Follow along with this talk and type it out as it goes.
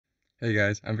Hey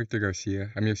guys, I'm Victor Garcia.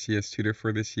 I'm your CS tutor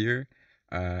for this year.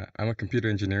 I'm a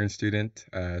computer engineering student,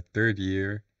 third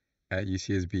year at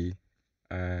UCSB.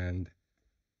 And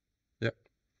yep,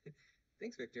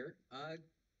 Thanks, Victor.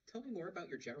 Tell me more about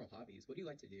your general hobbies. What do you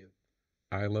like to do?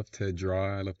 I love to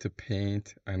draw, I love to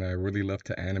paint, and I really love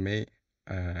to animate.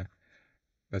 Uh,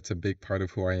 that's a big part of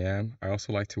who I am. I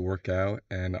also like to work out,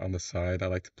 and on the side, I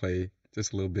like to play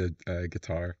just a little bit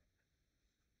guitar.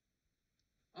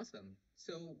 Awesome.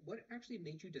 So, what actually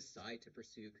made you decide to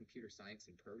pursue computer science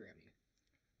and programming?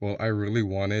 Well, I really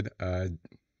wanted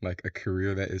like a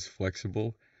career that is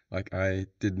flexible. Like I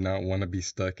did not want to be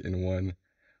stuck in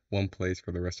one place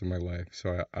for the rest of my life.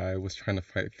 So I was trying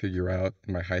to figure out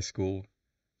in my high school,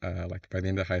 like by the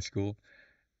end of high school,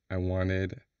 I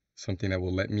wanted something that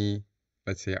will let me,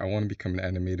 let's say I want to become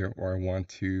an animator or I want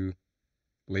to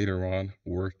later on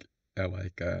work at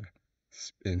like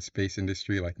in space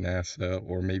industry like NASA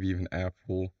or maybe even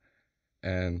Apple.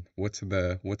 And what's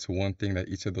one thing that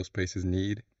each of those places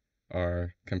need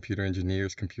are computer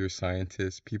engineers, computer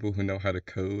scientists, people who know how to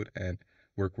code and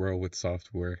work well with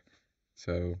software.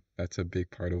 So that's a big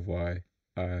part of why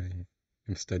I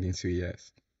am studying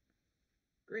CES.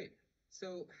 Great.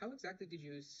 So, how exactly did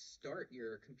you start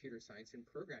your computer science and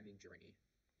programming journey?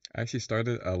 I actually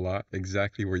started a lot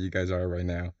exactly where you guys are right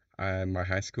now. My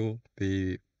high school,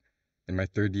 in my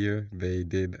third year, they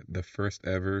did the first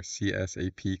ever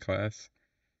CSAP class,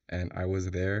 and I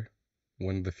was there,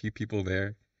 one of the few people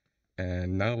there,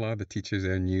 and not a lot of the teachers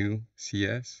there knew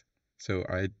CS, so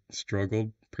I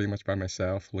struggled pretty much by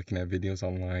myself looking at videos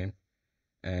online,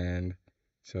 and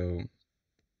so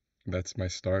that's my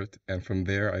start. And from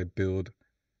there, I build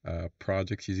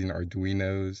projects using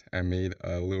Arduinos. I made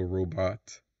a little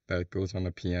robot that goes on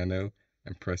the piano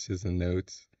and presses the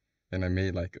notes. And I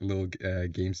made like little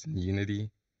games in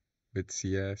Unity with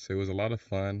CS. So it was a lot of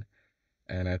fun.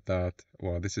 And I thought,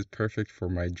 wow, this is perfect for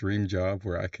my dream job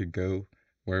where I could go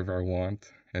wherever I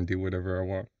want and do whatever I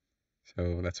want.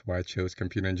 So that's why I chose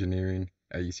computer engineering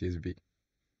at UCSB.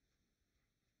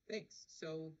 Thanks.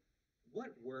 So, what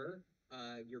were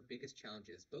your biggest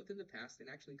challenges, both in the past and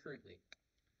actually currently?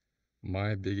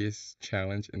 My biggest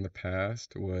challenge in the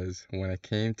past was when I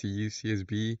came to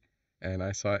UCSB and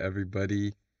I saw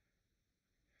everybody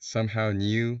somehow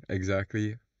knew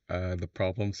exactly the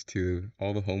problems to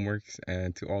all the homeworks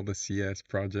and to all the CS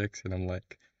projects. And I'm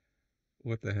like,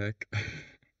 what the heck?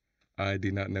 I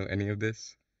do not know any of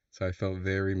this. So I felt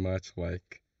very much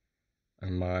like,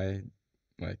 am I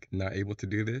like not able to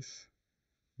do this?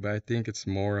 But I think it's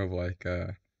more of like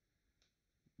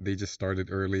they just started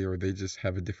early or they just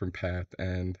have a different path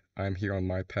and I'm here on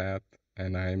my path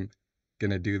and I'm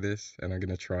gonna do this and I'm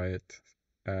gonna try it.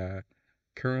 Uh,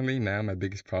 Currently now my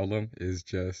biggest problem is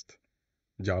just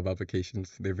job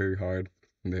applications. They're very hard.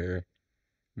 They're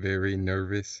very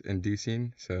nervous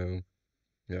inducing. So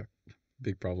yeah,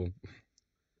 big problem.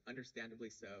 Understandably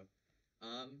so.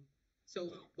 Um,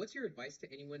 so, what's your advice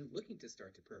to anyone looking to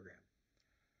start to program?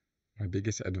 My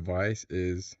biggest advice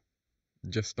is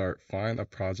just start. Find a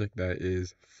project that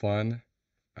is fun,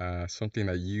 something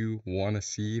that you want to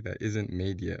see that isn't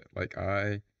made yet. Like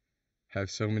I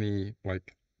have so many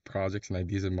like projects and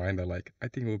ideas in mind that like I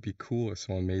think it would be cool if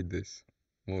someone made this.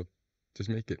 Well, just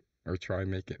make it or try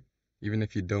make it. Even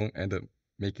if you don't end up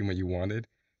making what you wanted,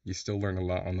 you still learn a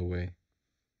lot on the way.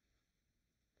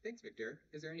 Thanks, Victor.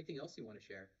 Is there anything else you want to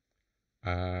share?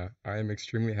 I am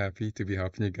extremely happy to be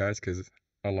helping you guys because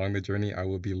along the journey I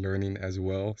will be learning as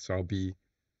well. So I'll be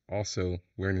also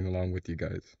learning along with you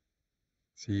guys.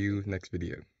 See All right, you next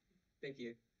video. thank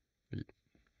you.